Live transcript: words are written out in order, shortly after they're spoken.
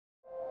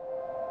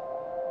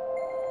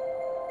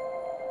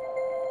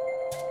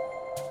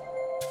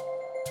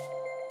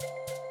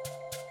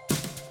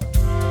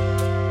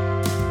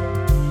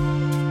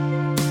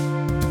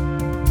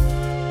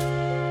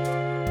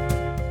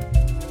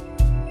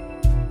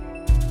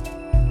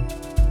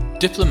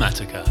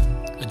Diplomatica,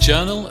 a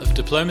journal of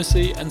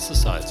diplomacy and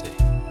society.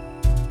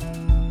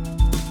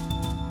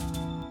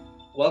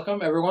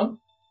 Welcome everyone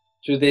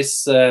to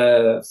this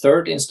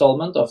third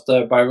installment of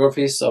the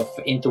Biographies of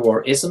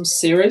Interwar Isms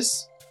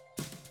series.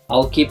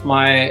 I'll keep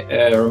my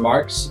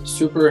remarks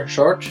super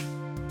short.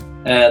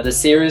 The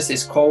series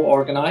is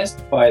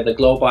co-organized by the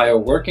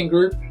GloBio Working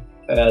Group,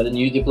 the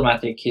New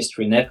Diplomatic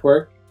History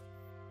Network,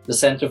 the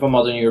Center for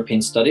Modern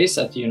European Studies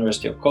at the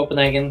University of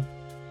Copenhagen,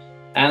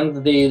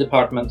 and the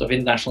Department of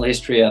International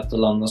History at the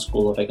London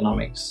School of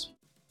Economics.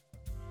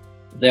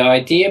 The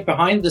idea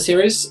behind the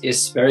series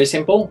is very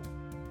simple.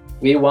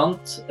 We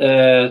want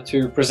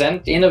to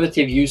present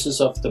innovative uses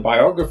of the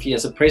biography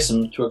as a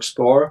prism to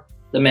explore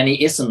the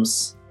many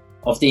isms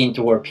of the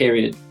interwar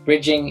period,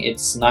 bridging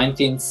its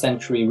 19th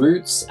century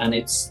roots and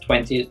its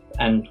 20th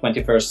and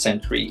 21st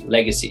century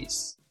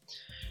legacies.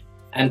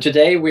 And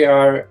today we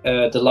are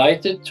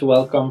delighted to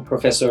welcome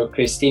Professor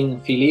Christine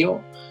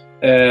Filio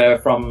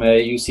from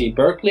UC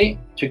Berkeley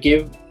to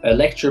give a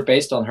lecture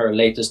based on her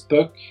latest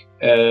book,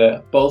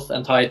 both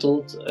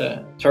entitled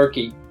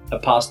Turkey, A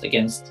Past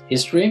Against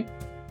History.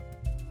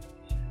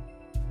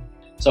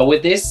 So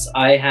with this,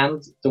 I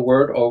hand the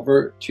word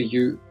over to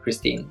you,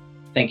 Christine.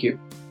 Thank you.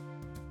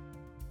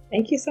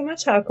 Thank you so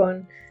much,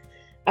 Håkon.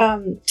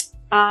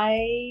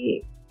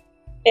 I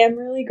am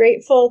really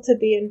grateful to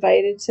be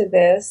invited to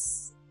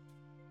this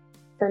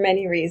for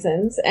many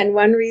reasons. And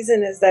one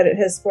reason is that it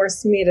has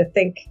forced me to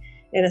think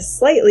in a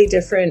slightly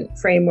different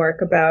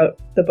framework about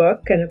the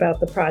book and about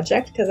the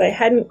project, because I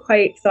hadn't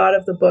quite thought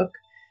of the book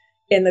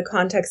in the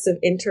context of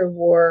the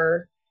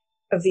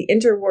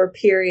interwar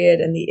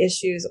period and the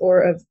issues,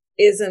 or of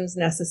isms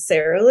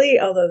necessarily,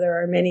 although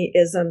there are many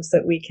isms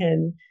that we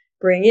can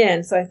bring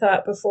in. So I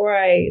thought before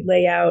I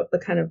lay out the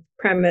kind of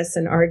premise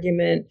and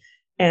argument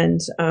and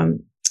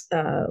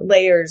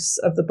layers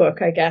of the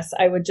book, I guess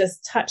I would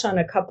just touch on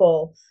a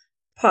couple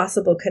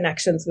possible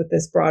connections with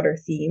this broader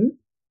theme.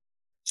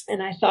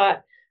 And I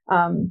thought,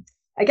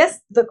 I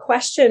guess the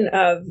question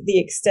of the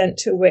extent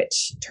to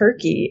which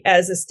Turkey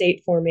as a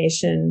state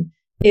formation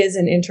is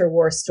an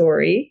interwar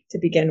story to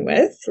begin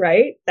with,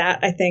 right? That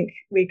I think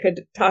we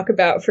could talk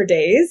about for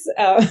days.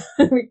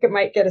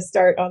 Might get a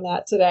start on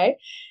that today.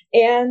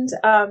 And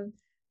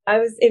I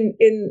was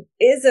in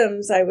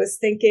isms. I was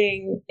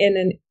thinking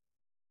in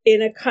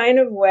a kind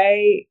of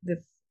way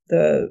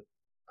the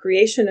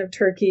creation of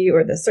Turkey,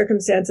 or the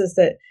circumstances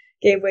that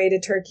gave way to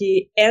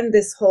Turkey, and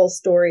this whole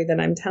story that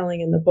I'm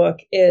telling in the book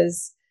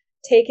is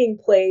taking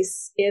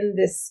place in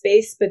this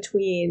space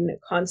between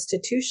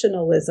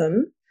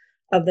constitutionalism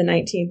of the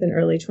 19th and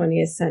early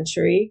 20th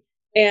century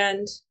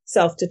and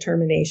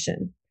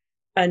self-determination,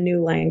 a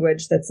new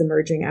language that's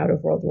emerging out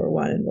of World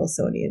War I and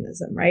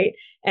Wilsonianism, right?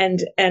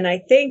 And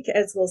I think,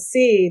 as we'll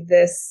see,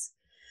 this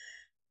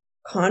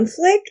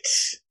conflict,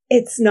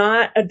 it's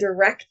not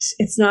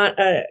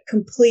a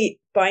complete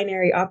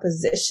binary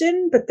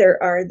opposition, but there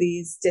are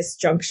these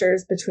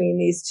disjunctures between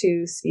these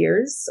two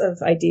spheres of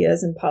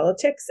ideas and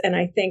politics. And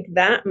I think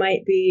that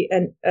might be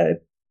a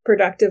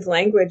productive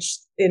language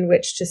in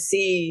which to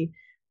see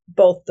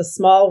both the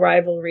small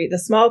rivalry, the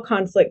small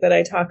conflict that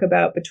I talk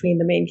about between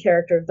the main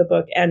character of the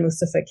book and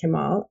Mustafa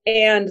Kemal,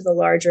 and the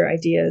larger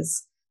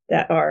ideas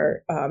that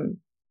are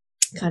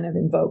kind of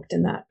invoked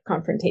in that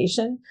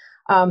confrontation.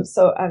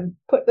 So I've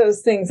put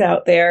those things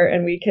out there,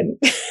 and we can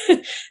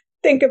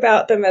think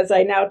about them as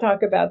I now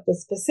talk about the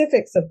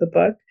specifics of the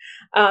book.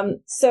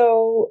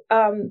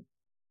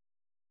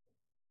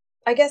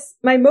 I guess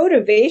my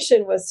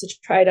motivation was to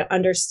try to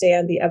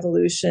understand the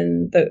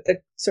evolution,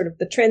 the sort of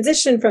the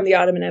transition from the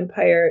Ottoman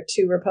Empire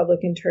to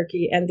Republican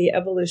Turkey, and the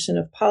evolution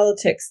of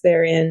politics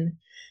therein,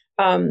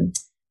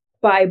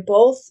 by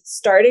both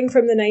starting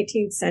from the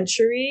 19th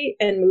century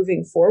and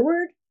moving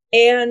forward,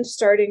 and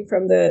starting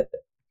from the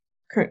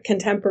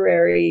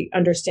contemporary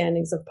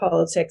understandings of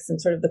politics and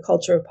sort of the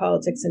culture of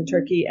politics in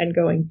Turkey, and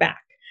going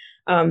back.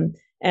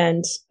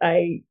 And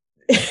I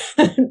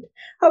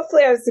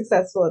hopefully I was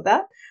successful at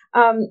that.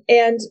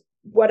 And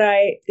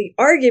the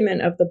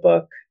argument of the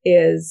book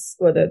is,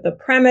 or the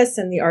premise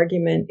and the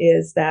argument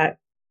is, that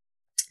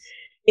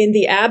in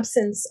the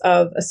absence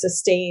of a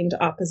sustained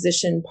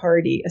opposition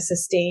party, a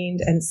sustained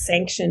and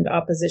sanctioned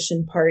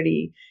opposition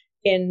party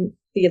in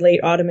the late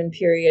Ottoman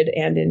period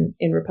and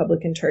in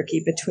Republican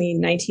Turkey between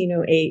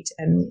 1908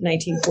 and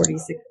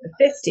 1946 to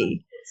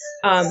 50,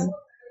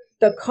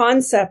 the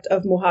concept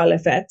of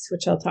muhalefet,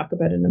 which I'll talk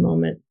about in a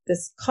moment,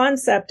 this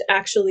concept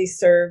actually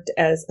served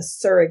as a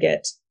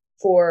surrogate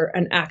for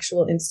an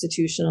actual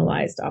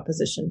institutionalized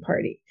opposition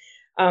party.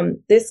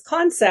 This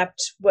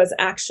concept was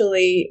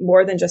actually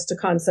more than just a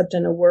concept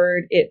and a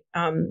word. It,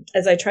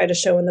 as I try to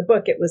show in the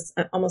book, it was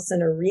almost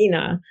an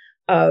arena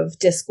of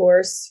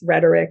discourse,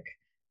 rhetoric,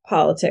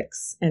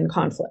 politics, and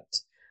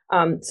conflict.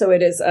 So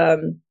it is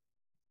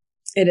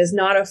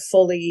not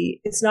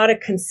it's not a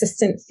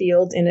consistent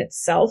field in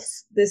itself,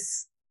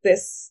 this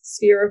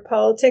sphere of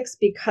politics,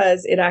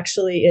 because it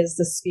actually is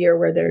the sphere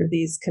where there are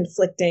these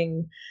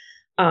conflicting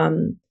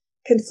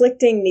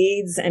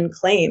needs and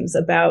claims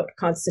about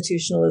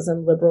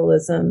constitutionalism,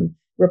 liberalism,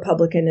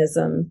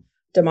 republicanism,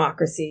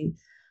 democracy.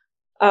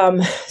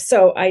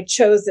 So I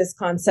chose this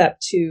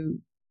concept to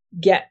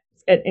get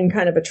at, in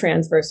kind of a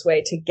transverse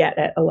way, to get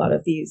at a lot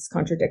of these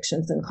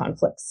contradictions and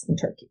conflicts in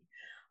Turkey.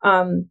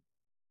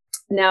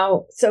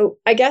 Now, so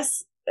I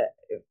guess,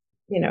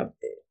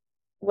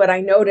 what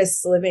I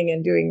noticed living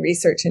and doing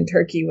research in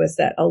Turkey was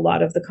that a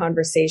lot of the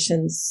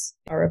conversations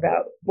are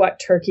about what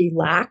Turkey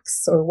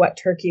lacks or what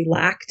Turkey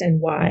lacked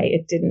and why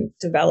it didn't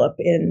develop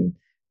in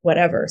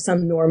whatever,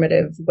 some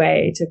normative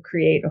way to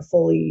create a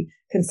fully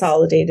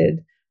consolidated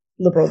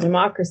liberal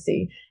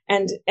democracy.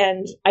 And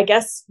I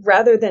guess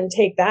rather than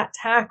take that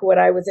tack, what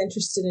I was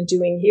interested in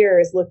doing here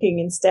is looking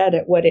instead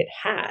at what it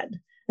had.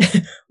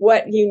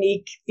 What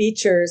unique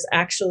features,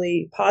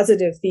 actually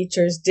positive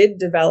features, did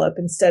develop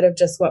instead of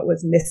just what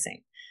was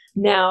missing.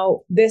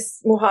 Now,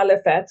 this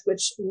muhalefet,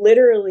 which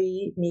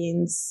literally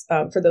means,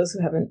 for those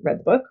who haven't read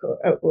the book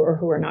or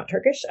who are not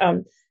Turkish,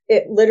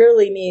 it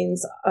literally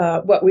means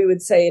what we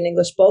would say in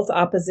English, both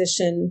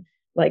opposition,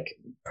 like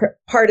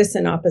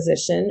partisan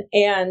opposition,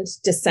 and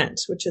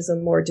dissent, which is a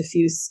more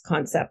diffuse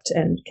concept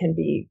and can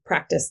be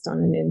practiced on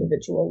an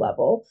individual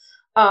level.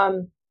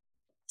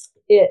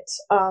 It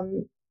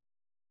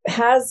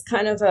has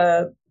kind of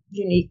a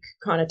unique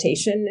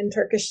connotation in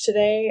Turkish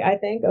today, I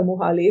think. A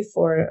muhalif,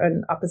 or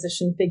an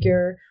opposition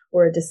figure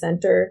or a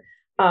dissenter,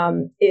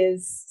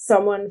 is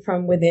someone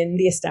from within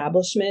the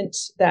establishment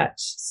that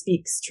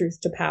speaks truth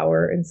to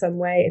power in some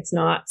way. It's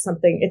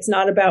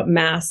not about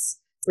mass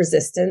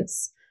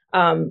resistance.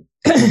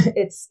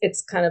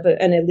 It's kind of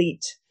an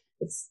elite.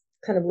 It's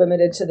kind of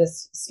limited to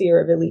this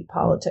sphere of elite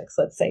politics,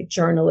 let's say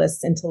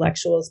journalists,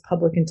 intellectuals,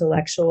 public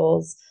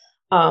intellectuals.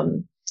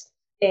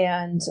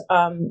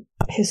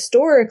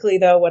 Historically,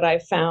 though, what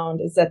I've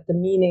found is that the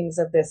meanings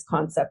of this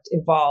concept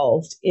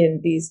evolved in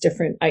these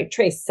different, I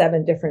traced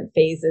 7 different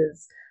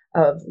phases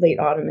of late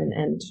Ottoman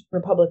and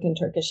Republican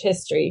Turkish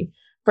history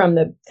from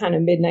the kind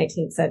of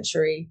mid-19th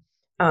century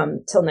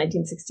till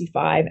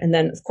 1965. And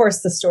then, of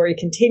course, the story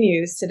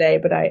continues today,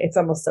 but it's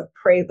almost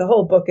the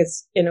whole book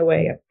is, in a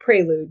way, a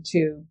prelude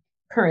to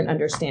current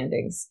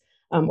understandings,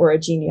 or a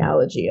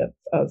genealogy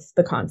of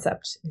the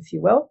concept, if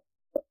you will.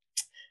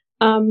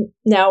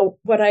 Now,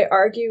 what I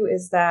argue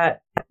is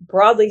that,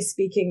 broadly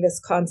speaking,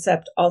 this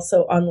concept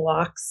also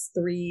unlocks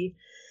 3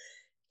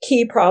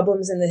 key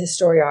problems in the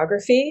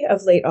historiography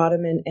of late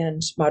Ottoman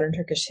and modern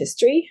Turkish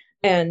history.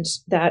 And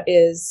that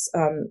is,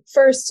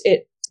 first,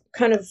 it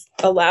kind of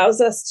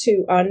allows us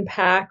to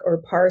unpack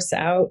or parse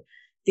out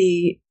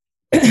the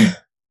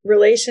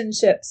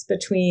relationships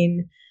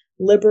between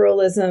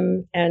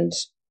liberalism and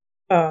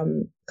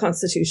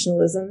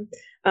constitutionalism,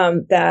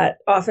 that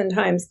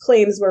oftentimes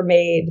claims were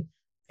made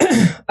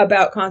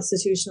about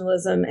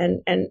constitutionalism,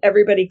 and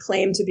everybody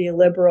claimed to be a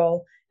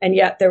liberal, and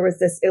yet there was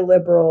this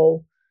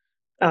illiberal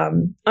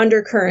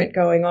undercurrent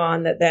going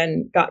on that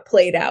then got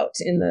played out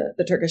in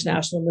the Turkish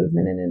national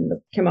movement and in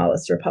the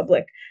Kemalist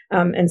Republic.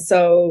 And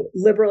so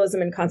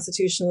liberalism and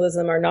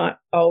constitutionalism are not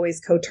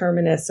always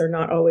coterminous or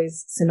not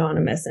always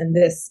synonymous. And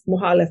this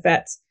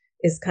muhalefet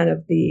is kind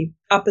of the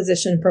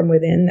opposition from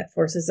within that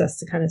forces us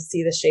to kind of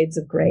see the shades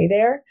of gray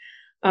there.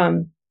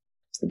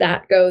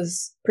 That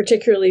goes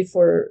particularly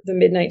for the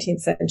mid-19th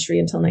century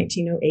until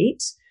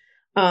 1908.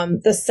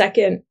 The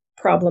second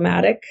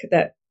problematic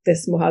that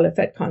this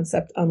muhalefet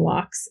concept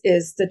unlocks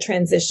is the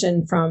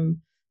transition from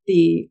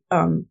the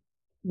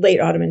late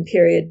Ottoman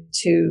period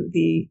to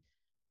the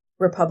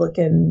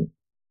Republican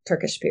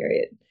Turkish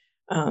period.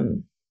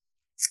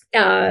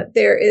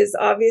 There is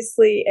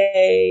obviously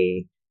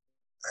a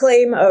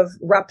claim of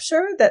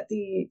rupture that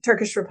the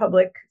Turkish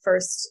Republic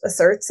first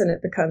asserts, and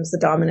it becomes the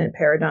dominant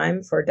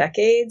paradigm for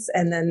decades.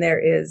 And then there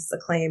is a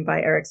claim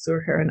by Eric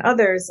Zurcher and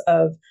others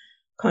of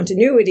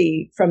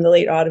continuity from the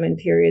late Ottoman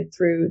period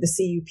through the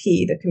CUP,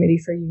 the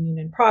Committee for Union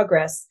and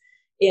Progress,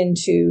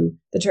 into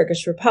the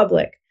Turkish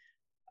Republic.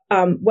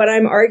 What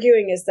I'm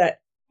arguing is that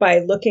by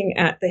looking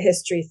at the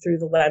history through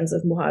the lens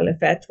of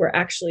muhalefet, we're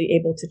actually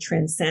able to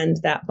transcend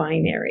that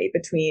binary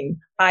between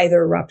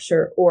either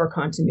rupture or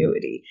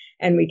continuity.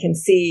 And we can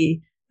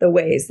see the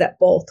ways that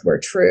both were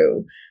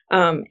true.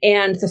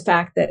 And the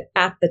fact that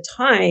at the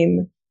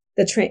time,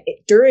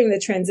 during the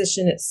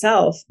transition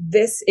itself,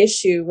 this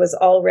issue was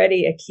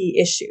already a key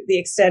issue. The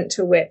extent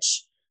to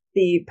which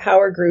the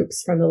power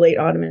groups from the late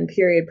Ottoman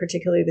period,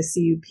 particularly the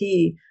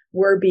CUP,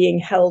 were being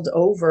held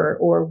over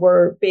or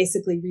were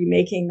basically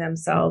remaking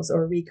themselves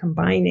or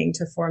recombining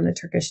to form the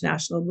Turkish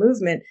national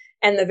movement.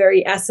 And the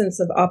very essence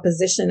of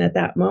opposition at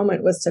that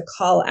moment was to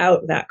call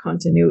out that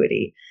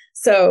continuity.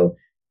 So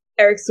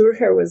Eric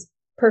Zurcher was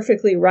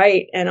perfectly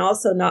right, and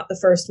also not the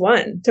first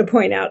one to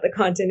point out the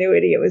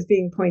continuity. It was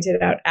being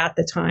pointed out at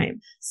the time.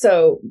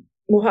 So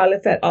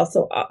muhalefet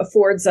also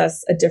affords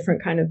us a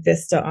different kind of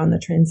vista on the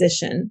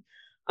transition.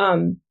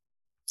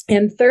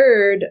 And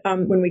third,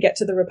 when we get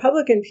to the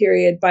Republican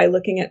period, by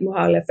looking at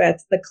muhalefet,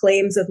 the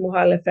claims of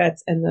muhalefet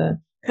and the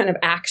kind of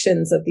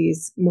actions of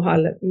these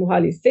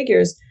muhalif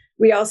figures,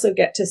 we also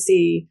get to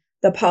see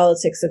the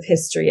politics of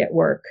history at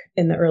work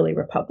in the early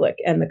Republic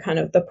and the kind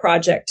of the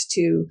project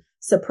to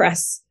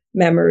suppress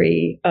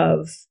memory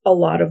of a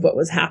lot of what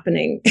was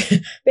happening,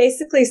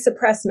 basically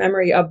suppress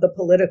memory of the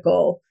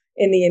political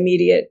in the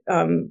immediate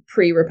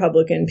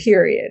pre-Republican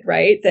period,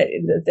 right?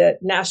 That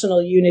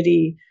national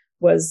unity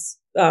was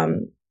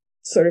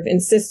sort of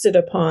insisted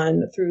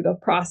upon through the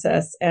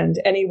process, and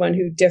anyone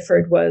who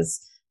differed was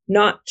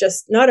not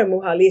a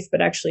muhalif,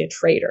 but actually a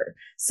traitor.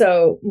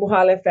 So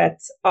muhalefet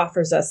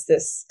offers us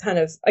this kind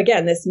of,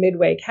 again, this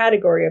midway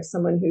category of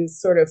someone who's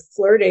sort of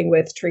flirting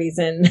with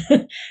treason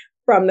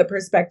from the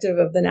perspective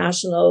of the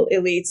national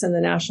elites and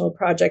the national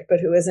project, but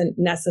who isn't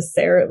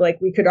necessarily, like,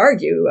 we could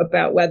argue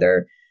about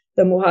whether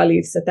the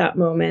muhalifs at that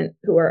moment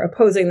who are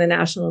opposing the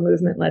national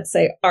movement, let's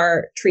say,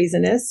 are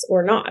treasonous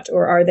or not,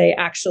 or are they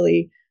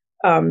actually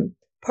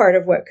part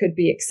of what could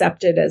be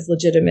accepted as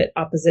legitimate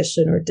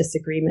opposition or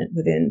disagreement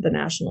within the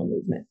national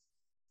movement.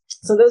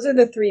 So those are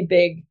the three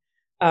big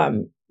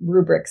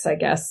rubrics, I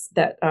guess,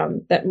 that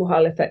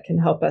muhalefet can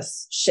help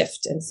us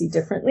shift and see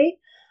differently.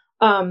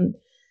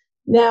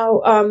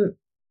 Now,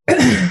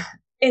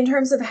 in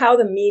terms of how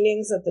the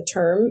meanings of the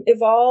term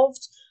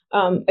evolved,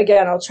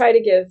 again, I'll try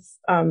to give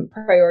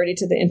priority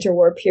to the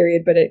interwar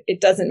period, but it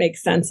doesn't make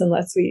sense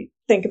unless we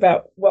think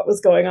about what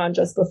was going on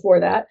just before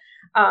that.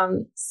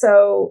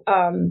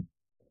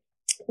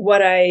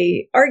 What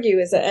I argue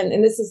is that,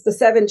 and this is the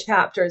 7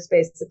 chapters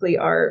basically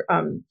are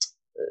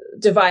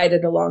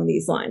divided along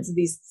these lines,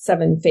 these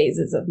 7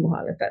 phases of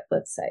muhalefet,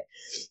 let's say,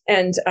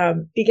 and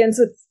begins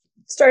with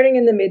starting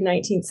in the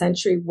mid-19th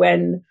century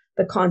when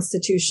the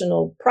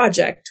constitutional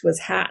project was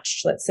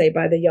hatched, let's say,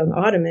 by the young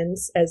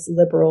Ottomans as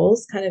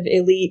liberals, kind of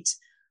elite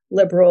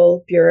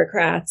liberal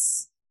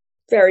bureaucrats,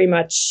 very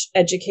much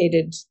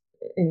educated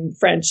in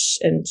French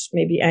and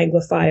maybe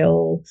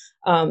Anglophile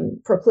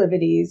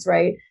proclivities,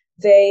 right?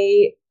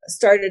 They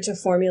started to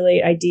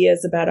formulate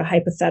ideas about a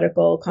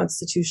hypothetical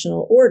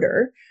constitutional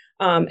order.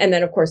 And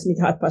then, of course,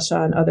 Mithat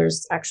Pasha and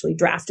others actually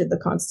drafted the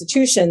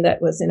constitution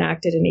that was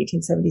enacted in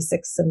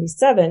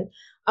 1876-77.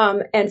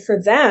 And for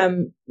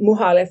them,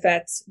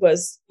 muhalefet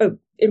was an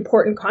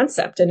important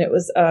concept, and it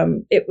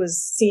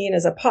was seen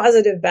as a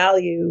positive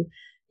value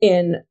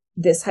in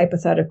this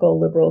hypothetical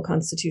liberal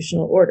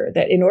constitutional order,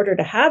 that in order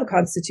to have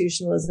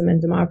constitutionalism and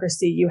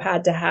democracy, you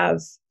had to have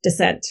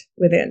dissent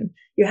within.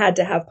 You had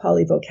to have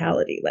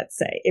polyvocality, let's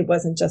say. It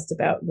wasn't just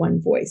about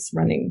one voice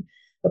running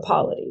the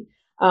polity.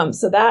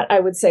 So that, I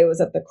would say, was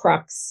at the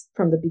crux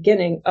from the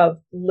beginning of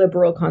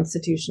liberal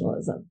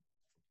constitutionalism.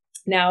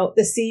 Now,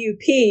 the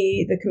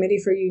CUP, the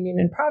Committee for Union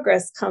and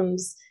Progress,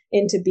 comes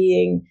into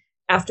being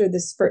after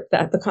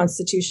that the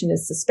Constitution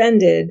is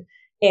suspended,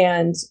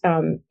 and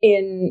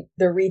in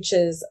the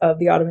reaches of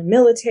the Ottoman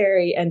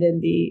military and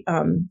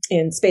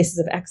in spaces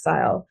of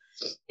exile.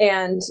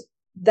 And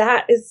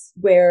that is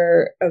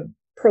where a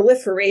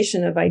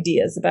proliferation of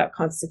ideas about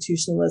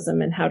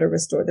constitutionalism and how to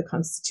restore the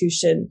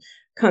Constitution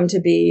come to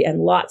be,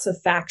 and lots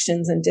of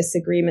factions and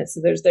disagreements.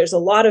 So there's a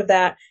lot of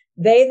that.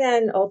 They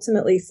then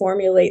ultimately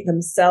formulate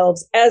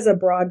themselves as a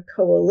broad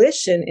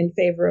coalition in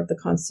favor of the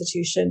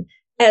Constitution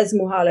as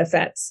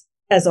muhalefet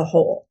as a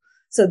whole.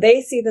 So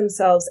they see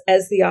themselves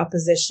as the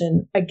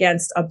opposition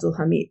against Abdul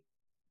Hamid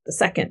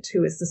II,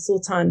 who is the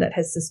Sultan that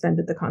has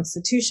suspended the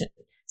Constitution.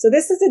 So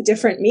this is a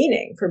different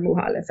meaning for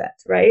muhalefet,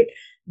 right?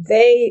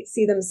 They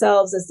see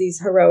themselves as these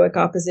heroic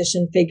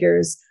opposition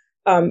figures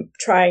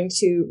trying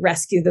to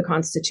rescue the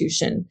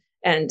Constitution.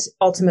 And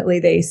ultimately,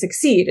 they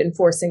succeed in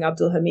forcing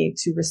Abdul Hamid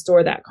to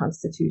restore that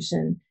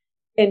Constitution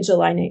in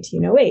July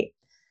 1908.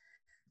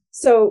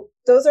 So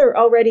those are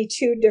already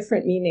 2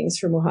 different meanings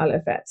for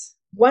muhalefet.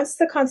 Once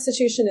the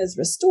Constitution is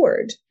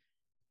restored,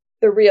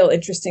 the real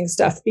interesting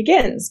stuff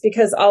begins,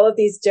 because all of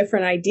these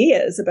different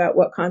ideas about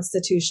what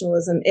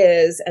constitutionalism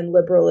is and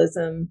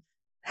liberalism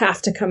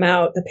have to come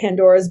out. The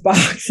Pandora's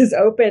box is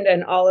opened,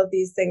 and all of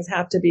these things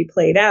have to be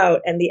played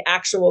out, and the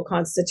actual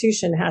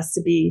Constitution has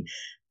to be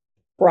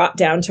brought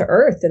down to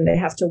earth, and they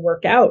have to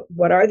work out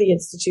what are the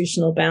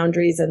institutional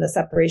boundaries and the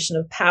separation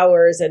of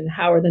powers, and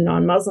how are the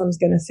non-Muslims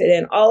going to fit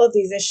in. All of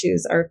these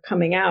issues are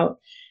coming out,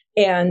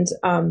 and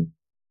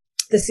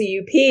the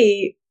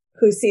CUP,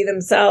 who see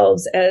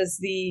themselves as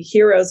the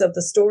heroes of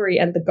the story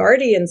and the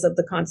guardians of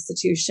the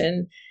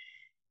Constitution,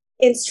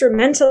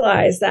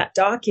 instrumentalize that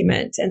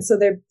document. And so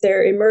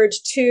there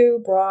emerge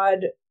 2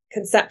 broad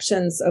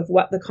conceptions of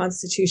what the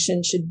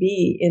Constitution should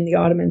be in the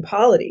Ottoman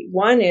polity.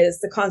 One is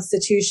the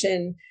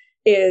Constitution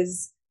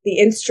is the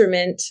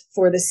instrument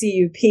for the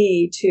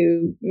CUP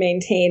to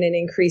maintain and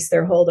increase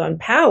their hold on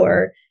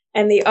power.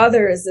 And the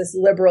other is this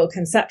liberal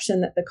conception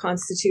that the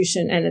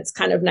Constitution, and it's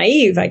kind of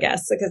naive, I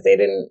guess, because they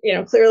didn't,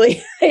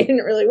 clearly they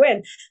didn't really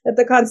win, that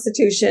the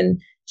Constitution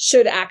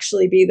should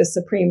actually be the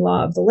supreme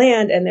law of the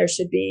land, and there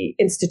should be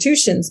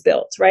institutions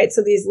built, right?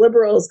 So these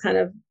liberals kind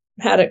of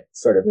had a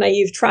sort of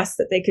naive trust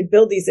that they could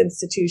build these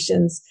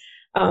institutions.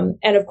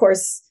 And of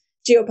course,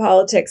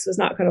 geopolitics was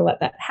not going to let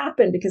that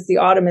happen, because the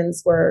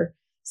Ottomans were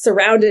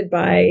surrounded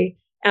by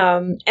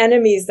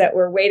enemies that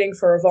were waiting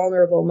for a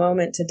vulnerable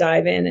moment to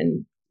dive in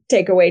and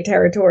take away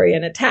territory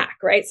and attack,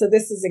 right? So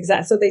this is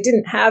so they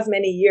didn't have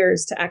many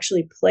years to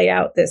actually play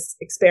out this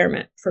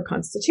experiment for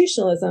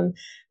constitutionalism.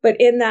 But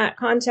in that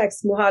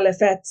context,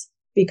 muhalefet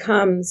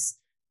becomes,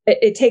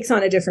 it takes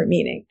on a different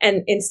meaning.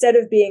 And instead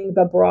of being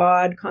the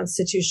broad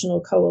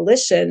constitutional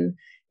coalition,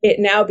 it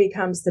now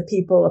becomes the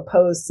people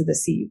opposed to the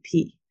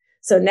CUP.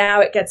 So now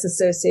it gets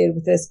associated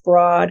with this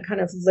broad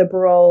kind of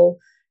liberal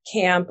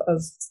camp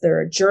of, there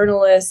are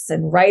journalists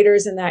and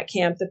writers in that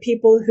camp, the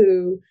people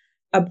who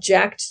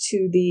object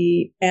to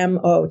the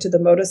MO, to the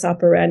modus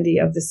operandi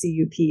of the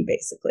CUP,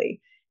 basically.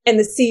 And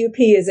the CUP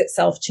is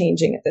itself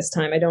changing at this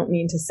time. I don't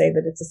mean to say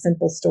that it's a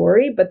simple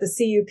story, but the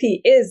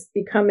CUP is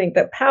becoming,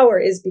 the power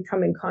is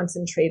becoming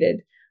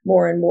concentrated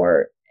more and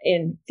more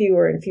in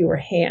fewer and fewer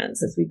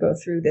hands as we go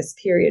through this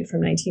period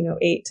from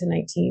 1908 to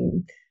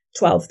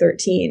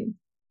 1912-13.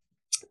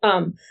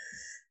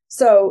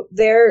 So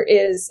there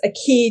is a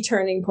key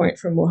turning point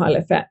for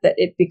muhalefet, that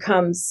it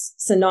becomes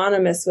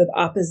synonymous with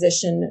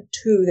opposition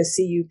to the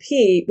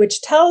CUP,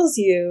 which tells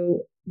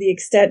you the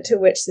extent to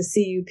which the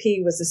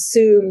CUP was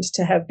assumed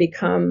to have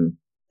become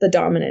the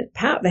dominant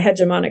power, the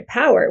hegemonic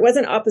power. It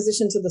wasn't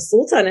opposition to the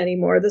Sultan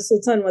anymore. The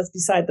Sultan was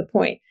beside the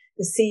point.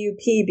 The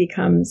CUP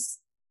becomes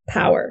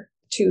power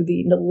to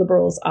the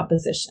liberals'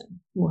 opposition,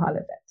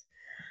 muhalefet.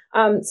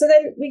 So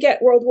then we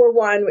get World War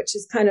I, which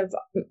is kind of,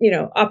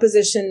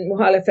 opposition,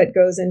 muhalefet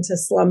goes into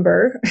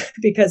slumber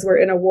because we're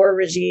in a war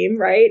regime,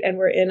 right? And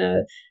we're in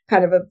a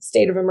kind of a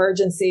state of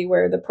emergency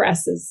where the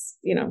press is,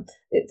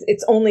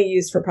 it's only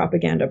used for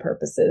propaganda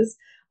purposes.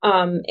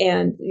 And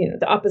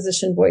the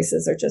opposition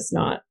voices are just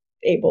not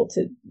able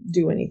to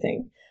do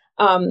anything.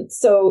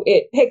 So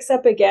it picks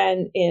up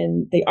again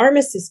in the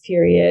armistice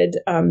period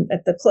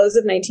at the close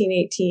of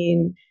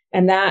 1918.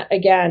 And that,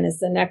 again, is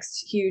the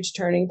next huge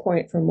turning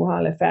point for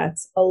muhalefet.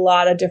 A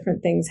lot of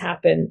different things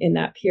happen in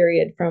that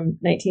period from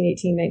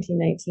 1918,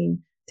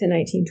 1919 to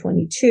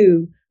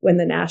 1922, when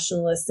the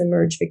nationalists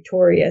emerge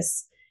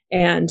victorious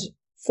and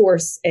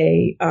force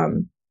the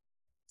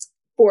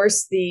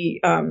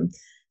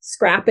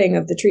scrapping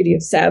of the Treaty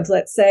of Sèvres,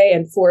 let's say,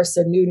 and force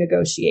a new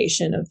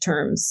negotiation of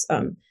terms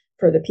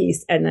for the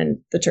peace. And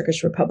then the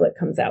Turkish Republic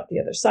comes out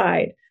the other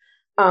side.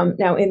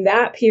 Now, in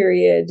that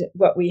period,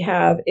 what we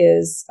have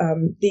is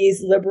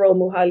these liberal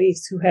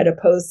muhalifs who had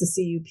opposed the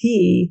CUP.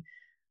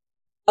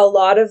 A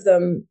lot of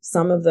them,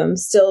 some of them,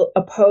 still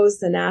oppose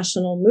the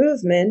national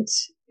movement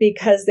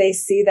because they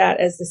see that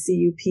as the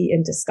CUP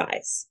in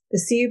disguise. The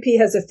CUP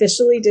has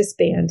officially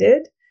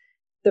disbanded.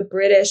 The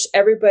British,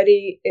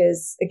 everybody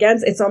is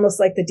against. It's almost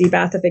like the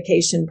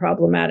de-Baathification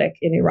problematic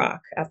in Iraq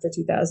after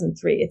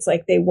 2003. It's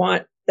like they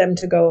want them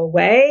to go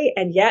away,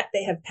 and yet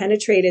they have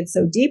penetrated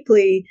so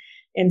deeply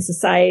in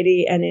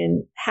society and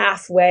in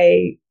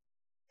halfway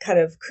kind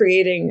of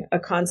creating a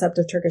concept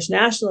of Turkish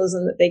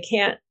nationalism that they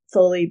can't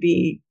fully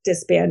be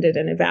disbanded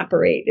and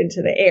evaporate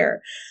into the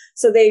air.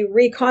 So they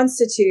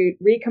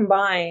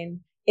recombine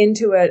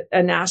into a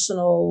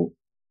national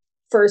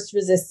first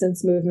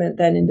resistance movement,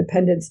 then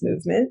independence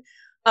movement.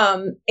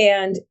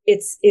 And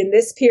it's in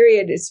this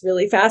period, it's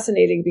really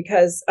fascinating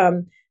because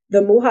the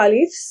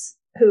muhalifs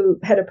who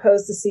had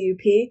opposed the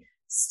CUP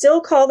still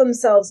call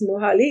themselves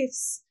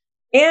muhalifs,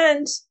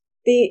 and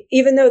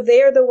even though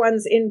they are the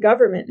ones in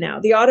government now,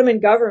 the Ottoman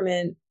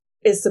government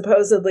is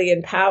supposedly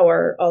in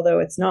power, although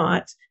it's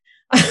not.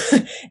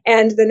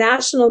 And the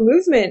national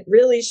movement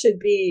really should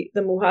be the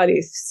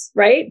muhalifs,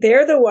 right?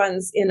 They're the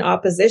ones in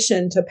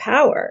opposition to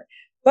power,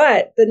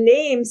 but the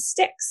name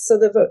sticks. So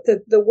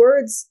the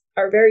words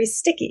are very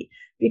sticky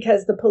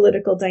because the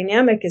political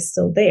dynamic is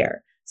still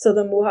there. So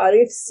the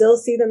muhalifs still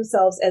see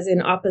themselves as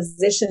in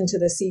opposition to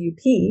the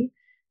CUP,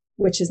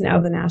 which is now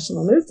the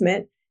national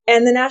movement.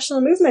 And the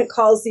national movement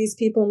calls these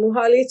people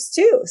muhalifs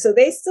too. So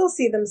they still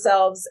see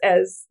themselves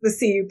as the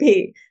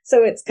CUP.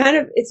 So it's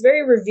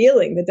very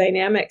revealing, the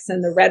dynamics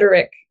and the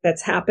rhetoric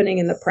that's happening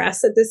in the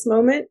press at this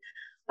moment.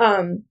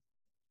 So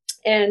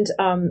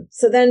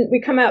then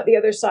we come out the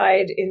other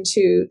side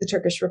into the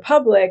Turkish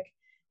Republic.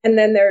 And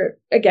then there,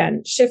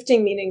 again,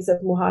 shifting meanings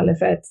of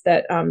muhalefet,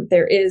 that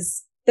there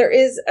is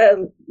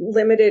a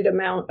limited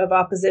amount of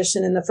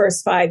opposition in the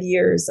first 5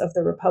 years of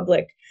the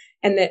Republic.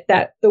 And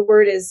that the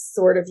word is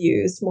sort of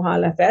used,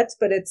 muhalefet,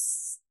 but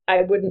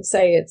I wouldn't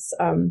say it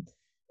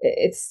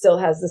still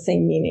has the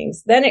same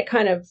meanings. Then it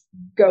kind of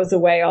goes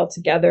away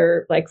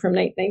altogether, like from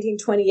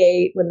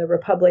 1928, when the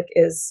Republic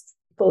is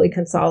fully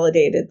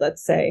consolidated,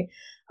 let's say,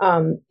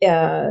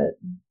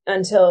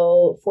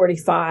 until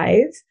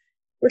 45.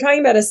 We're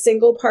talking about a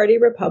single party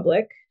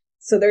republic.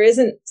 So there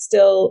isn't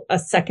still a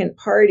second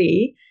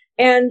party.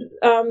 And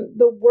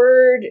the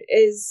word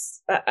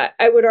is,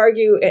 I would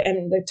argue,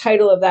 and the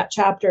title of that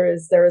chapter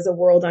is There is a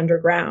World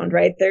Underground,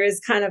 right? There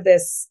is kind of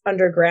this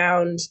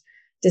underground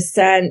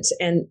dissent,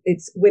 and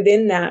it's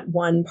within that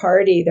one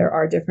party, there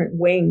are different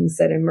wings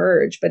that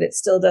emerge, but it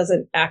still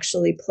doesn't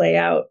actually play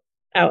out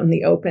in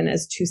the open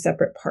as two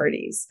separate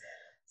parties.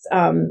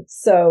 And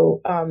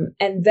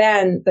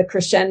then the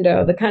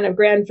crescendo, the kind of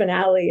grand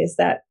finale is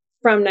that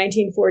from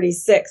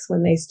 1946,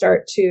 when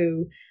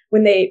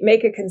they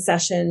make a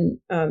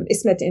concession,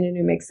 İsmet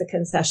İnönü makes a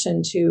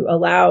concession to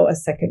allow a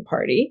second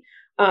party.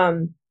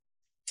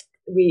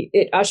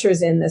 it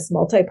ushers in this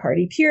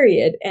multi-party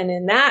period. And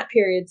in that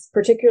period,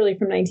 particularly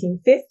from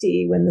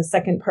 1950, when the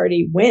second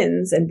party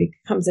wins and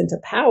comes into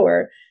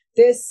power,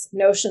 this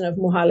notion of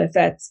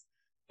muhalefet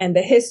and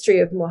the history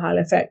of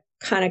muhalefet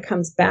kind of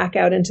comes back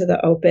out into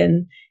the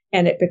open,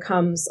 and it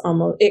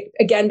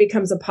again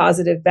becomes a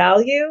positive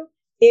value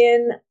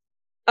in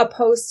a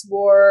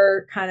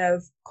post-war kind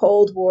of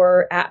Cold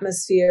War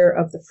atmosphere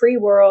of the free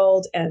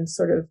world and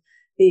sort of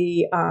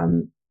the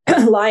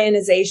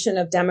lionization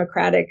of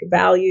democratic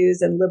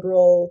values and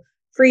liberal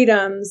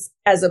freedoms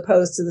as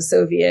opposed to the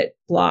Soviet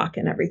bloc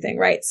and everything,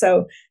 right?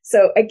 So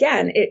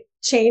again, it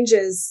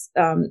changes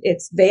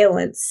its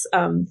valence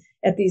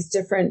at these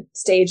different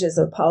stages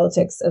of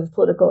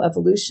political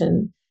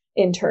evolution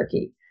in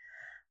Turkey.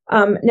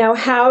 Now,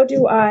 how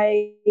do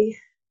I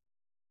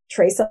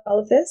trace all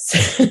of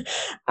this?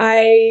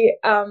 I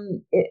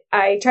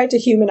tried to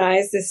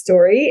humanize this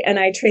story, and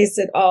I traced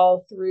it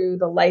all through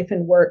the life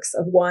and works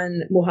of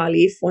one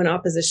muhalif, one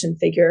opposition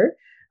figure,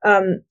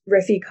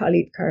 Refik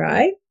Halit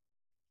Karay,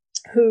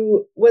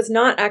 who was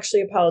not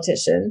actually a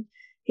politician.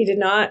 He did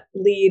not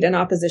lead an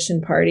opposition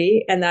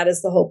party, and that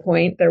is the whole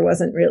point. There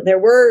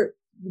were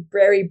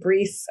very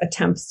brief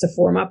attempts to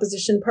form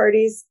opposition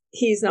parties.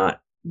 He's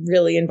not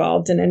really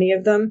involved in any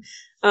of them.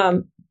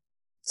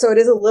 So it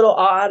is a little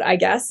odd, I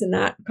guess, in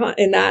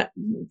that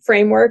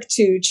framework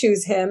to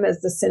choose him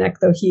as the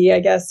Synecdoche, I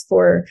guess,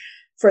 for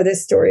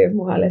this story of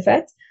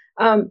muhalefet.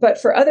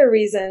 But for other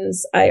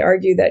reasons, I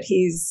argue that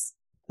he's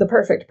the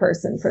perfect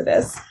person for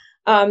this.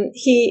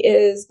 He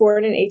is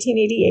born in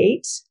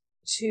 1888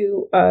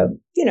 to a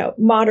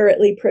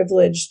moderately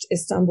privileged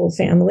Istanbul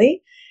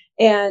family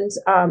and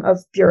of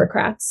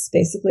bureaucrats,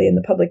 basically in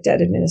the public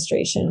debt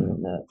administration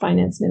and the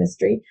finance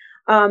ministry.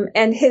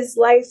 And his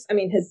life,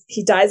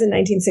 he dies in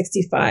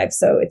 1965,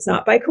 so it's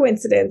not by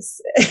coincidence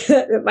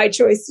that my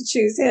choice to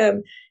choose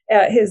him.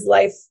 His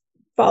life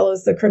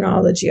follows the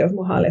chronology of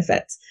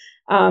muhalefet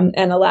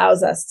and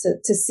allows us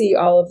to see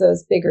all of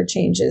those bigger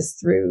changes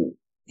through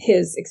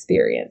his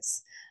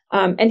experience.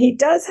 And he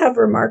does have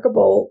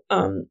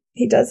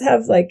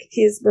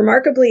he's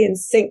remarkably in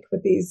sync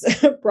with these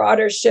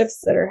broader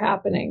shifts that are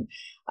happening,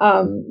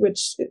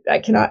 which I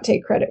cannot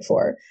take credit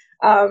for.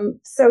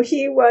 So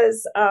he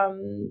was,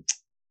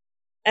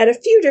 at a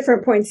few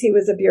different points, he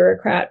was a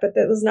bureaucrat, but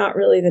that was not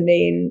really the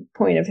main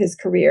point of his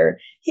career.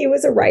 He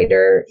was a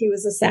writer. He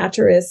was a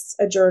satirist,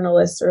 a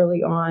journalist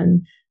early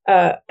on,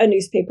 a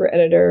newspaper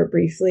editor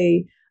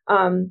briefly.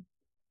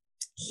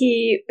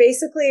 He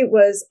basically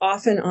was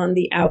often on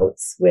the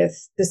outs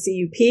with the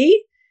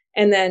CUP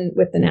and then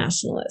with the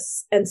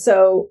nationalists. And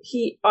so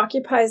he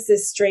occupies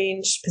this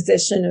strange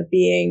position of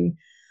being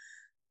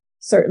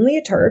certainly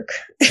a Turk.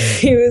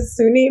 He was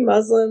Sunni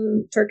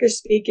Muslim, Turkish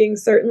speaking,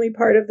 certainly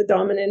part of the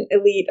dominant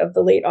elite of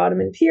the late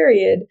Ottoman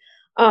period.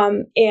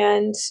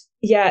 And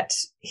yet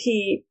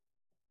he,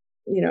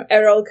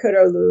 Erol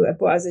Köroğlu at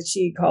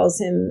Boğaziçi calls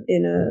him,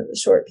 in a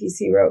short piece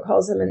he wrote,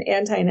 calls him an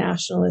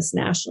anti-nationalist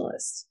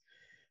nationalist.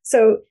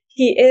 So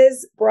he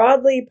is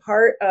broadly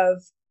part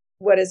of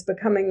what is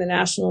becoming the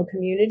national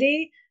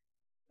community,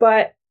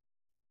 but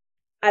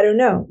I don't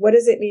know. What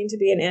does it mean to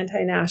be an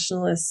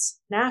anti-nationalist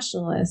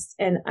nationalist?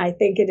 And I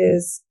think it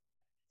is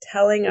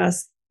telling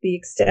us the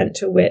extent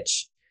to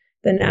which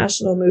the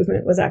national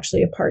movement was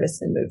actually a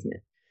partisan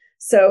movement.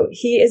 So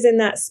he is in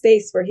that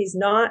space where he's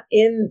not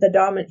in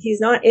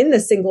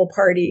the single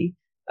party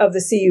of the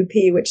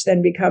CUP, which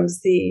then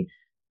becomes the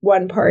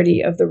one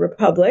party of the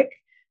Republic,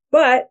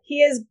 but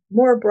he is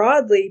more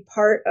broadly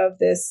part of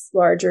this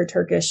larger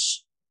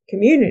Turkish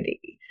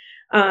community.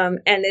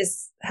 And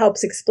this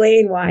helps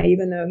explain why,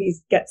 even though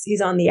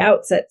he's on the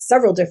outs at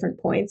several different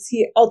points,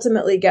 he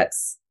ultimately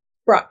gets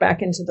brought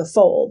back into the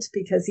fold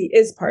because he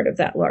is part of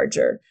that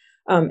larger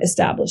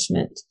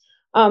establishment.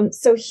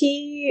 So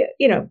he,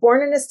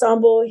 born in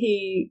Istanbul,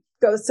 he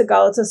goes to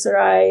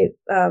Galatasaray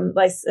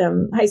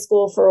high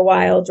school for a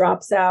while,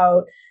 drops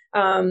out.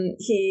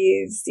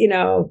 He's,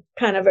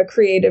 kind of a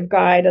creative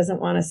guy,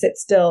 doesn't want to sit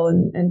still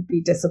and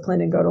be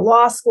disciplined and go to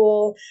law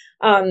school.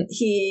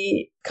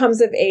 He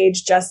comes of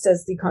age just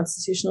as the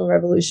Constitutional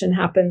Revolution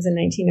happens in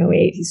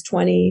 1908. He's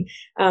 20.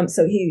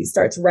 So he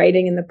starts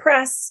writing in the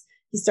press.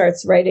 He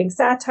starts writing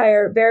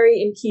satire,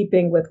 very in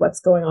keeping with what's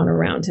going on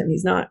around him.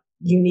 He's not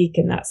unique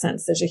in that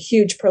sense. There's a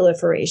huge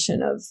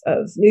proliferation of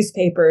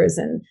newspapers,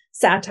 and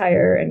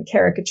satire and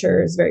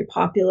caricature is very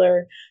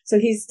popular. So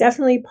he's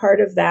definitely part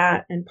of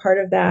that, and part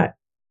of that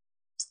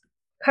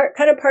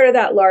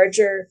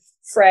larger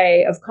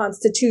fray of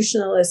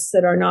constitutionalists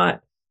that are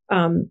not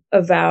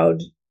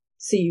avowed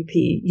CUP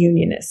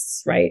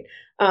unionists, right?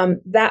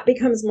 That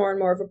becomes more and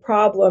more of a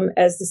problem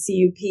as the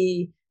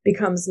CUP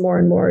becomes more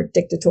and more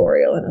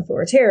dictatorial and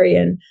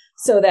authoritarian,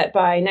 so that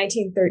by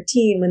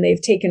 1913, when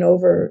they've taken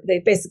over, they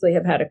basically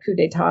have had a coup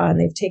d'etat and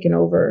they've taken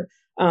over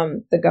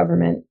the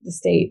government, the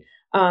state.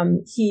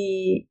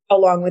 He,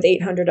 along with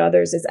 800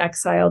 others, is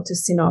exiled to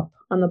Sinop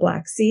on the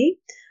Black Sea.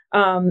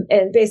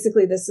 And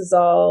basically, this is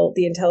all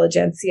the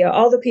intelligentsia,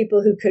 all the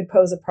people who could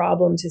pose a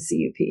problem to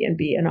CUP and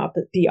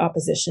be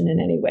opposition in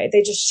any way.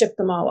 They just ship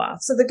them all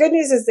off. So the good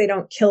news is they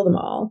don't kill them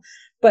all,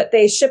 but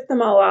they ship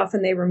them all off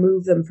and they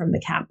remove them from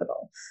the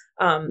capital,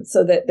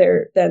 so that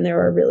there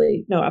are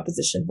really no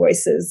opposition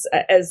voices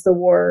as the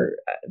war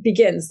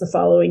begins the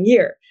following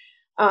year.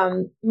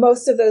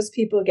 Most of those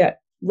people get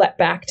let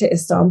back to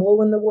Istanbul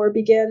when the war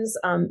begins.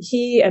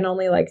 He and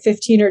only like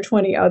 15 or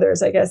 20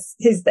 others, I guess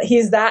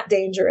he's that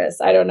dangerous.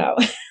 I don't know.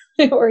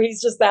 Or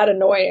he's just that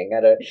annoying.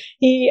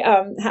 He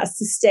has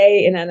to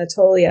stay in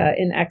Anatolia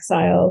in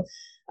exile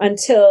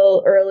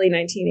until early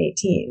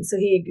 1918. So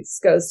he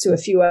goes to a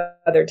few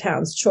other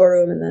towns,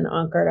 Çorum and then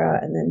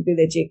Ankara and then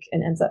Bilecik,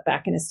 and ends up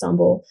back in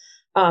Istanbul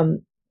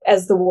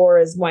as the war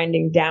is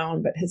winding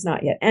down but has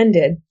not yet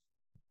ended.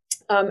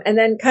 And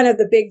then kind of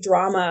the big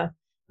drama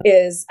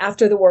is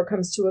after the war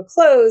comes to a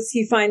close,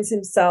 he finds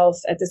himself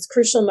at this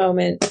crucial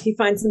moment. He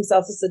finds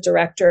himself as the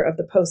director of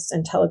the Post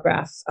and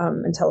Telegraph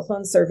and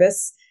Telephone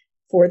Service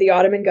for the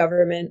Ottoman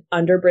government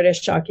under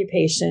British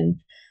occupation.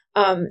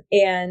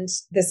 And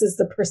this is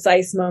the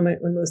precise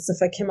moment when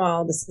Mustafa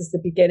Kemal, this is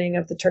the beginning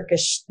of the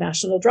Turkish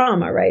national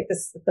drama, right?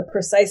 This is the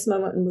precise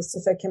moment when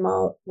Mustafa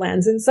Kemal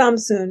lands in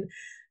Samsun,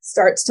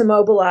 starts to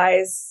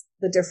mobilize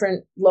the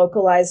different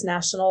localized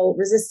national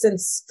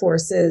resistance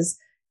forces,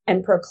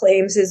 and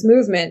proclaims his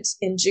movement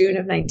in June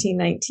of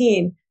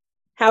 1919.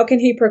 How can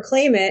he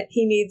proclaim it?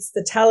 He needs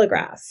the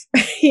telegraph.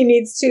 He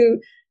needs to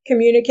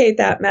communicate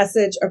that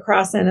message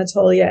across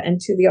Anatolia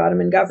and to the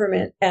Ottoman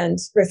government. And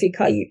Refik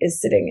Halit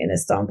is sitting in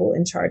Istanbul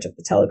in charge of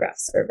the telegraph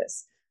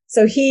service.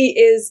 So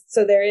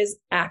there is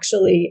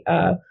actually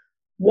a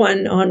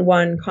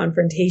one-on-one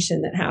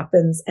confrontation that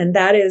happens. And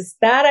that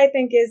I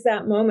think is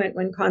that moment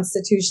when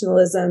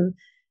constitutionalism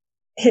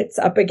hits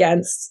up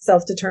against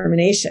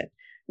self-determination.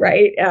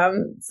 Right.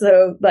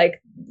 So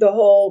like the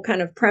whole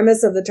kind of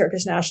premise of the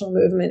Turkish national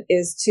movement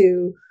is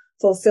to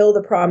fulfill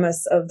the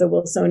promise of the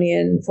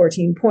Wilsonian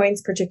 14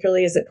 points,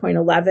 particularly is it point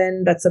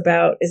 11? That's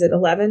about, is it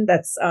 11?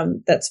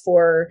 That's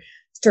for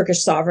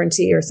Turkish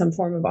sovereignty or some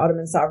form of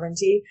Ottoman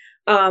sovereignty.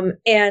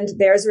 And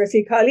there's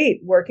Refik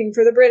Halit working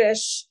for the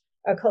British,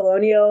 a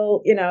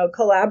colonial,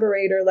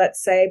 collaborator,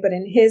 let's say, but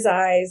in his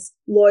eyes,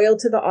 loyal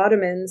to the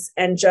Ottomans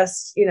and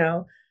just,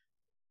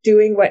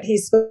 doing what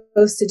he's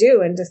supposed to do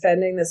and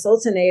defending the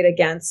Sultanate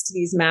against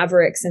these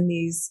mavericks and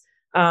these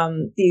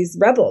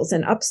rebels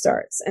and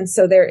upstarts. And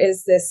so there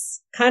is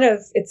this kind of,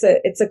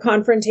 it's a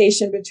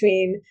confrontation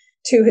between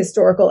two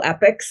historical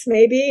epics,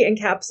 maybe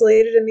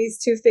encapsulated in these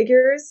two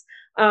figures.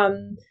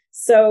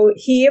 So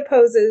he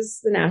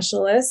opposes the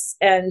nationalists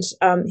and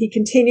he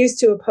continues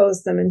to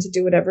oppose them and to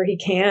do whatever he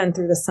can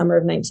through the summer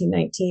of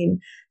 1919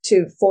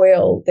 to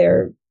foil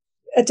their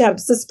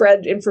attempts to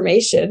spread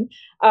information.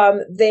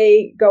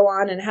 They go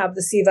on and have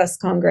the Sivas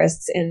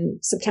Congress in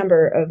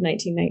September of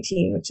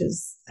 1919, which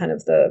is kind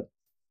of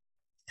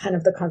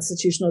the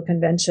constitutional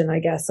convention, I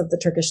guess, of the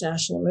Turkish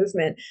national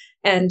movement.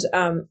 And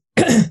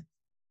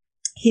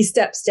he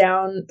steps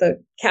down,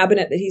 the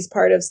cabinet that he's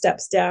part of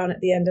steps down at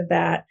the end of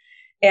that.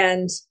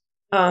 And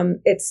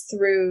it's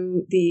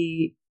through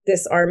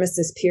this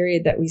armistice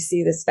period that we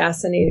see this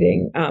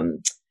fascinating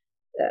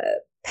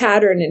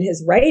pattern in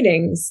his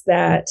writings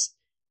that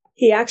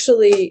he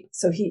actually,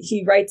 so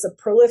he writes a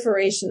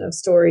proliferation of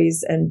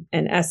stories and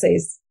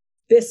essays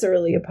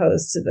viscerally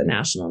opposed to the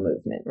national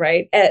movement,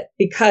 right?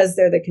 Because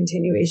they're the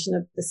continuation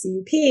of the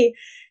CUP.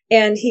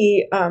 And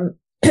he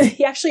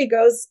actually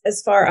goes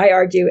as far, I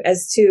argue,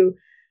 as to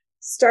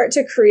start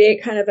to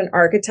create kind of an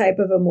archetype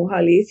of a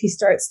muhalif. He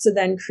starts to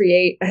then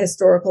create a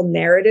historical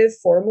narrative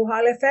for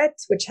muhalefet,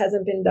 which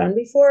hasn't been done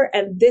before.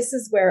 And this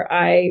is where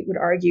I would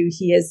argue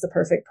he is the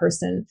perfect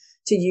person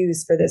to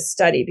use for this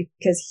study,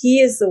 because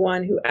he is the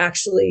one who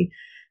actually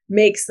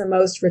makes the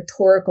most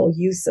rhetorical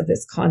use of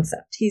this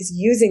concept. He's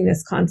using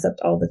this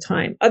concept all the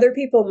time. Other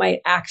people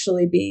might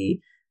actually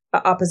be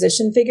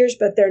opposition figures,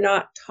 but they're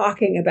not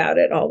talking about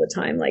it all the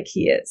time like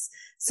he is.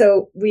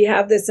 So we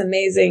have this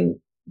amazing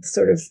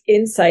sort of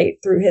insight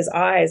through his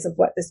eyes of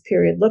what this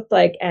period looked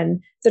like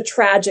and the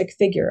tragic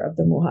figure of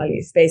the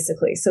muhalif,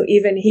 basically. So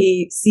even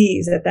he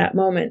sees at that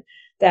moment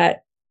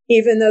that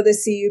even though the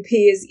CUP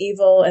is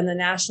evil and the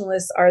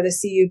nationalists are the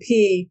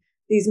CUP,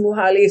 these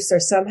muhalifs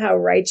are somehow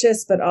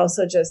righteous, but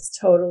also just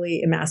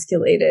totally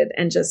emasculated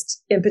and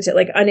just impotent,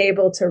 like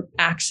unable to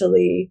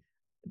actually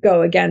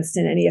go against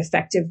in any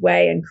effective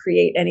way and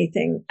create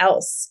anything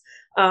else.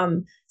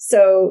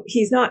 So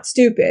he's not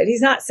stupid.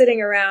 He's not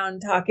sitting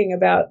around talking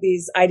about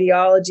these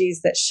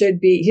ideologies that should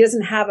be, he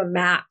doesn't have a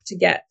map to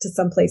get to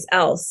someplace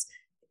else.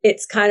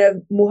 It's kind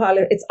of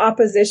muhalif, it's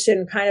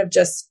opposition kind of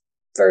just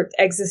for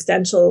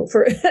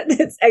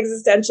its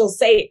existential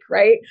sake,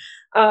 right?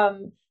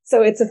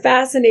 So it's a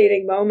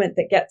fascinating moment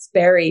that gets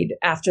buried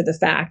after the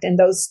fact. And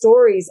those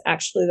stories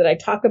actually that I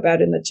talk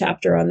about in the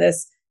chapter on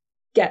this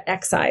get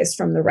excised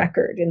from the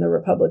record in the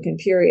Republican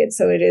period.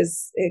 So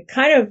it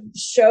kind of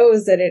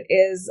shows that it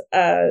is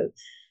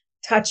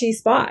touchy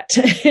spot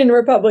in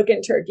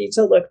Republican Turkey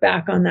to look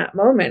back on that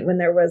moment when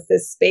there was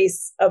this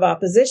space of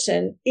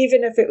opposition,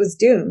 even if it was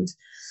doomed.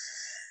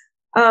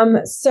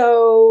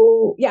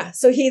 So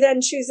he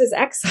then chooses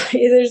exile.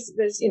 There's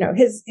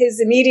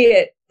his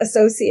immediate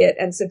associate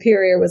and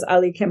superior was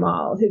Ali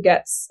Kemal, who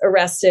gets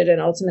arrested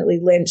and ultimately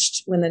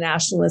lynched when the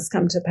nationalists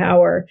come to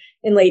power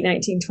in late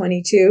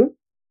 1922.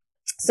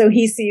 So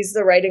he sees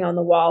the writing on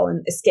the wall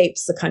and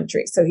escapes the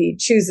country. So he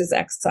chooses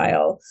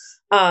exile,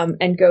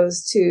 and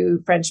goes to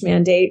French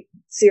Mandate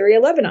Syria,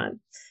 Lebanon,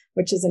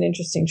 which is an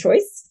interesting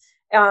choice.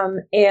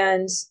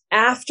 And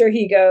after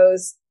he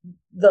goes,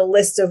 the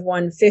list of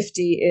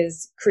 150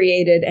 is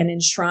created and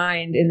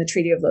enshrined in the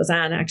Treaty of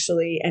Lausanne,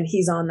 actually, and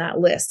he's on that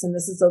list. And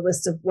this is a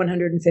list of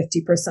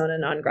 150 persona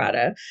non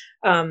grata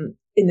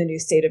in the new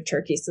state of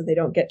Turkey. So they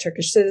don't get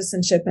Turkish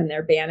citizenship and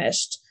they're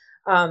banished.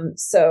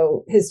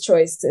 So his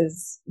choice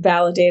is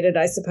validated,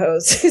 I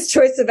suppose. His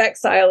choice of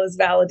exile is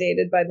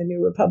validated by the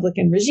new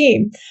Republican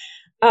regime.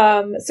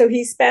 So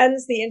he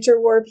spends the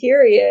interwar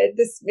period.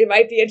 It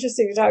might be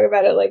interesting to talk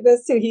about it like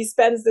this too. He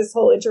spends this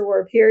whole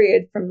interwar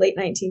period from late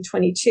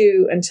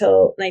 1922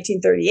 until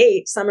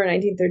 1938, summer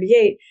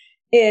 1938,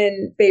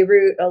 in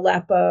Beirut,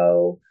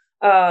 Aleppo,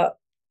 a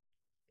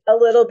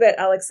little bit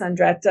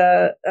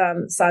Alexandretta,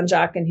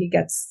 Sanjak, and he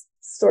gets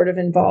sort of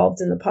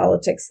involved in the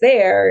politics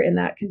there in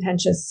that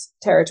contentious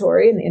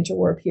territory in the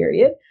interwar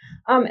period.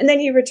 And then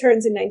he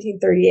returns in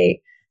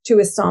 1938 to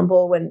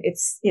Istanbul when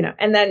it's,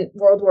 and then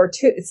World War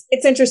II.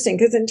 It's interesting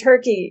because in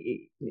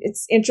Turkey,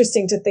 it's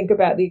interesting to think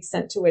about the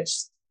extent to which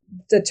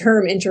the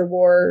term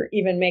interwar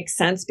even makes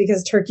sense,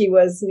 because Turkey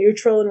was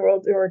neutral in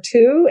World War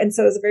II. And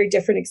so it was a very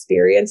different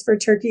experience for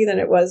Turkey than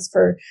it was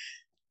for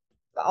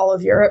all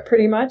of Europe,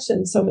 pretty much,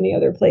 and so many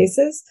other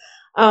places.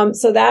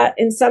 So that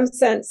in some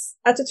sense,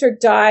 Ataturk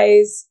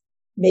dies.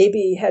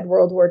 Maybe had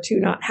World War II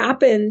not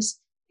happened,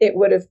 it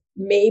would have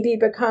maybe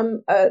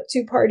become a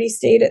two-party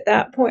state at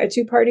that point, a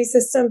two-party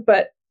system,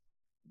 but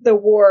the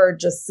war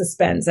just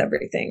suspends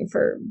everything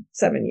for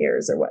 7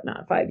 years or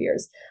whatnot, 5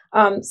 years.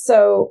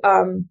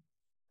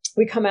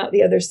 We come out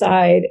the other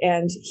side,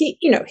 and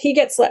he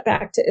gets let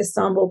back to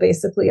Istanbul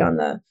basically on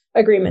the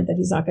agreement that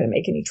he's not going to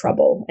make any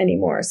trouble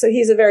anymore. So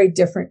he's a very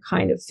different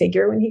kind of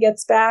figure when he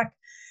gets back.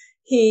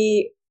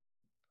 He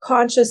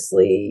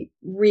consciously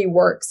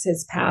reworks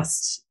his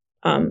past.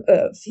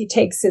 He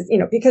takes his,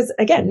 because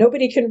again,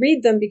 nobody can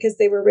read them because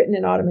they were written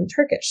in Ottoman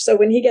Turkish. So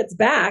when he gets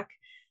back,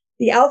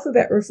 the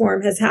alphabet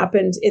reform has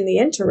happened in the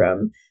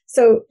interim.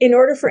 So in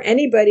order for him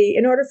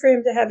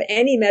to have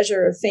any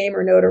measure of fame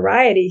or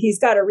notoriety, he's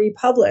got to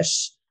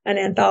republish an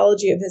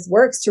anthology of his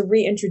works to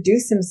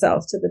reintroduce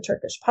himself to the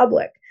Turkish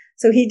public.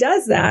 So he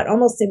does that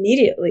almost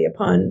immediately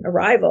upon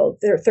arrival.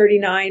 There are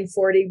 39,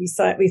 40.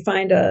 We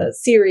find a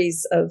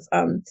series of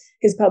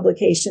his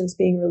publications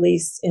being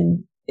released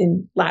in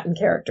Latin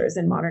characters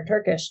in modern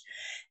Turkish,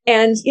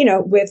 and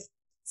with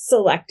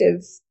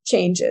selective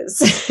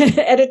changes,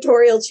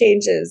 editorial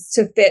changes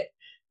to fit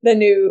the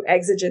new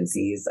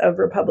exigencies of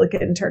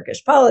Republican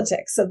Turkish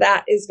politics. So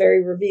that is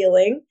very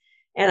revealing,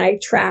 and I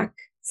track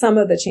some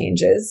of the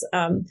changes.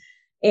 And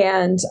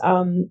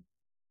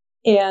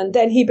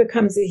then he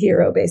becomes a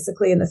hero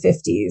basically in the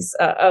 50s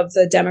of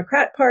the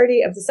Democrat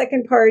Party, of the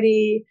Second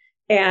Party.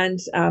 And,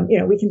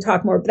 we can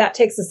talk more, but that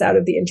takes us out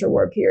of the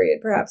interwar period.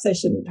 Perhaps I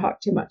shouldn't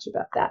talk too much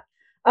about that.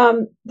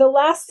 The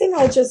last thing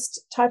I'll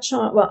just touch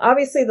on, well,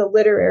 obviously the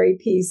literary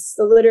piece,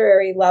 the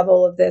literary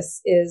level of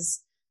this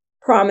is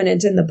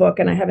prominent in the book,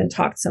 and I haven't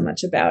talked so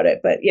much about it,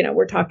 but,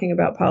 we're talking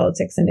about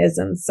politics and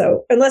isms.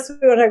 So unless we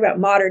want to talk about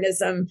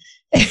modernism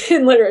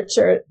in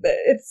literature,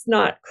 it's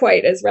not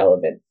quite as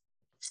relevant.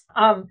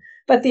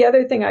 But the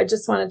other thing I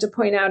just wanted to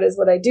point out is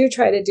what I do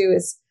try to do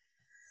is,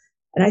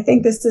 and I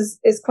think this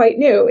is quite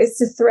new, is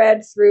to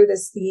thread through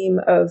this theme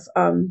of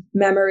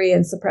memory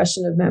and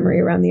suppression of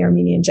memory around the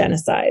Armenian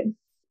genocide.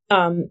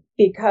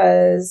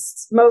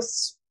 Because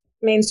most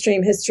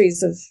mainstream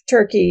histories of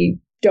Turkey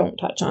don't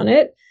touch on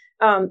it.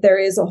 There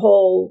is a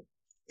whole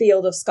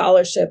field of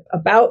scholarship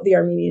about the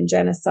Armenian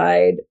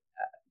genocide,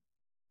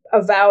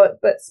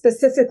 but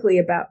specifically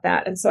about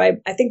that. And so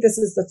I think this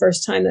is the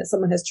first time that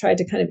someone has tried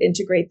to kind of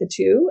integrate the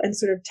two and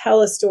sort of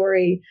tell a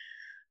story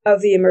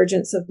of the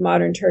emergence of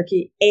modern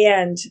Turkey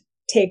and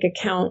take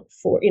account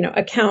for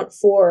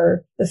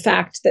the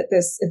fact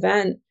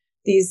that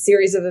these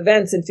series of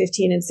events in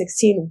 15 and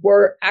 16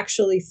 were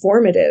actually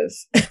formative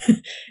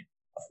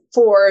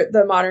for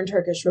the modern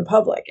Turkish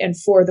Republic and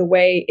for the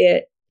way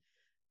it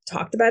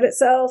talked about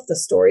itself, the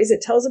stories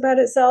it tells about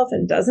itself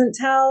and doesn't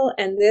tell.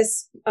 And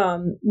this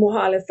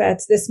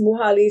this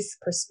muhalif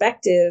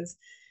perspective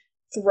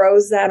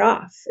throws that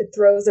off. It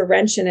throws a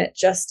wrench in it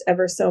just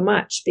ever so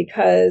much,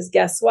 because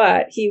guess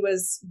what? He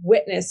was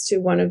witness to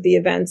one of the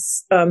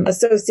events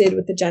associated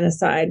with the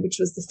genocide, which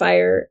was the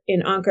fire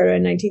in Ankara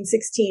in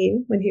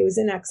 1916 when he was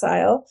in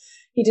exile.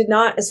 He did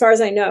not, as far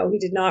as I know, he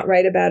did not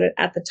write about it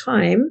at the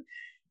time.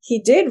 He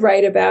did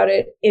write about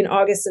it in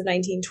August of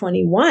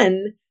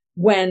 1921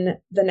 when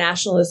the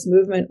nationalist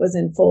movement was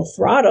in full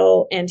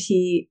throttle, and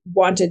he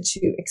wanted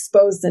to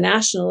expose the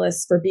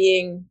nationalists for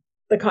being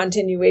the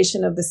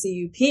continuation of the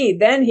CUP,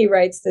 then he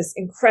writes this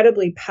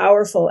incredibly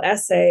powerful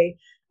essay,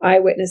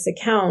 eyewitness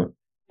account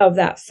of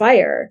that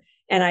fire.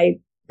 And I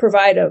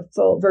provide a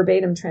full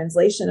verbatim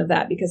translation of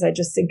that because I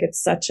just think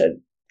it's such a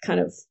kind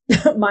of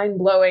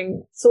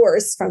mind-blowing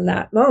source from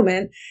that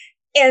moment.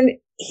 And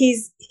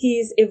he's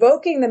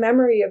evoking the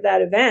memory of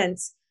that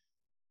event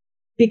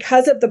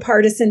because of the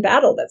partisan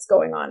battle that's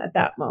going on at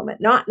that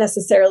moment, not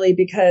necessarily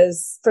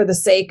because for the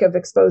sake of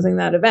exposing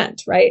that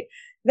event, right?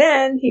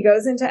 Then he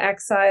goes into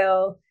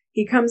exile,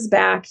 he comes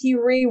back, he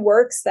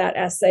reworks that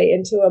essay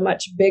into a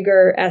much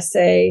bigger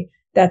essay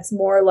that's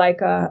more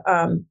like a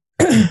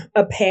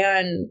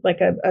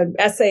an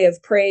essay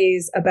of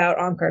praise about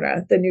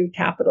Ankara, the new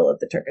capital of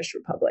the Turkish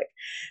Republic.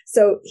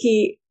 So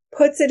he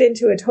puts it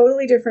into a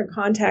totally different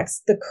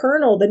context. The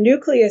kernel, the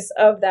nucleus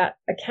of that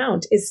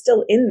account is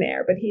still in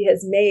there, but he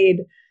has made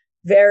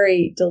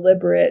very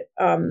deliberate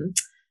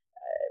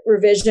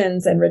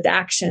revisions and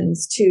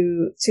redactions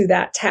to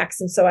that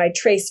text. And so I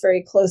trace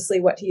very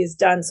closely what he has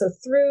done. So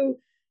through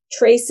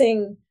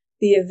tracing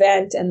the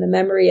event and the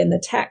memory and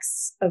the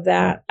texts of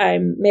that,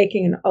 I'm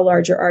making a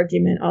larger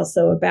argument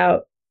also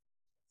about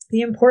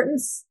the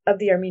importance of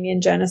the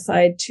Armenian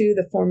genocide to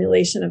the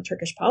formulation of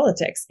Turkish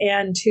politics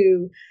and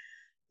to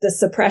the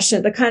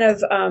suppression, the kind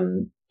of,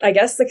 I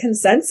guess, the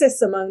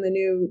consensus among the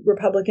new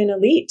Republican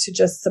elite to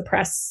just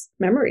suppress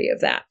memory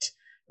of that,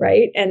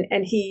 right?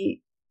 And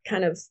he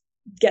kind of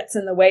gets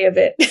in the way of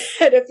it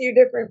at a few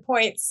different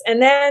points and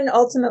then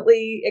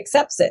ultimately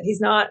accepts it. He's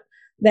not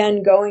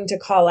then going to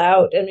call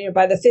out. And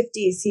by the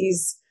 50s,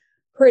 he's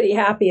pretty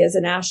happy as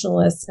a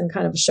nationalist and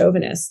kind of a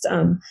chauvinist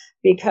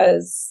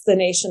because the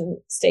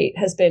nation state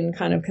has been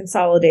kind of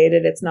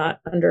consolidated. It's not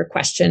under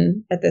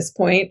question at this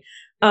point.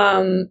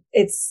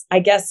 It's, I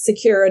guess,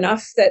 secure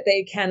enough that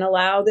they can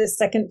allow this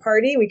second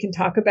party. We can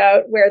talk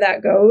about where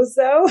that goes,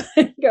 though.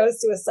 It goes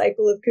to a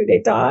cycle of coup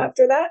d'etat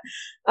after that.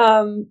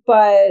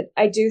 But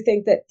I do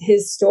think that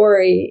his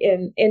story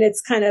in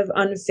its kind of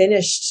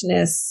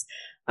unfinishedness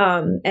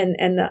and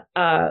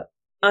the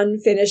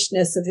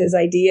unfinishedness of his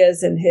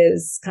ideas and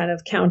his kind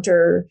of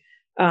counter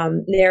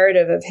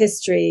narrative of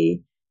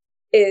history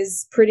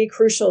is pretty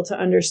crucial to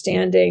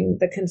understanding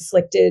the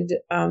conflicted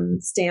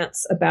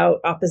stance about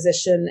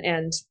opposition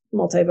and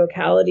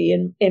multivocality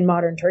in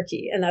modern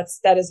Turkey. And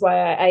that is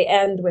why I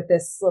end with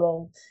this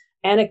little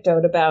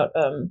anecdote about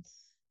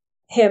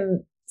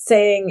him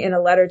saying in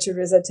a letter to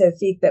Riza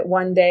Tevfik that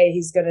one day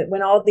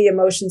when all the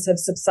emotions have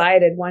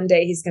subsided, one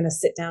day he's going to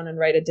sit down and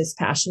write a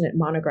dispassionate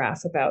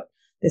monograph about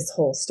this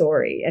whole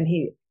story. And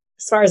he,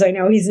 as far as I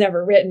know, he's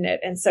never written it.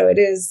 And so it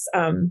is,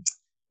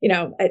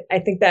 I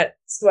think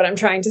that's what I'm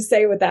trying to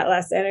say with that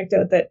last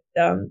anecdote, that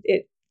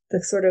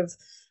the sort of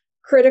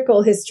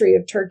critical history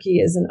of Turkey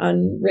is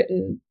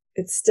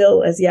it's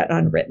still as yet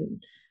unwritten.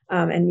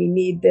 And we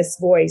need this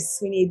voice.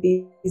 We need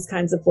these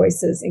kinds of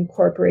voices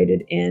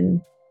incorporated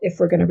in if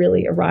we're going to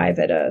really arrive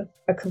at a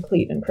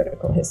complete and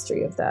critical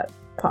history of that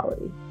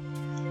polity.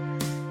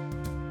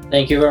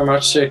 Thank you very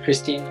much,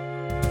 Christine.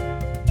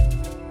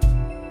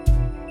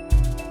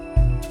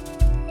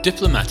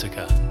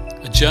 Diplomatica,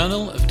 a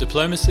journal of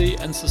diplomacy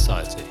and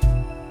society.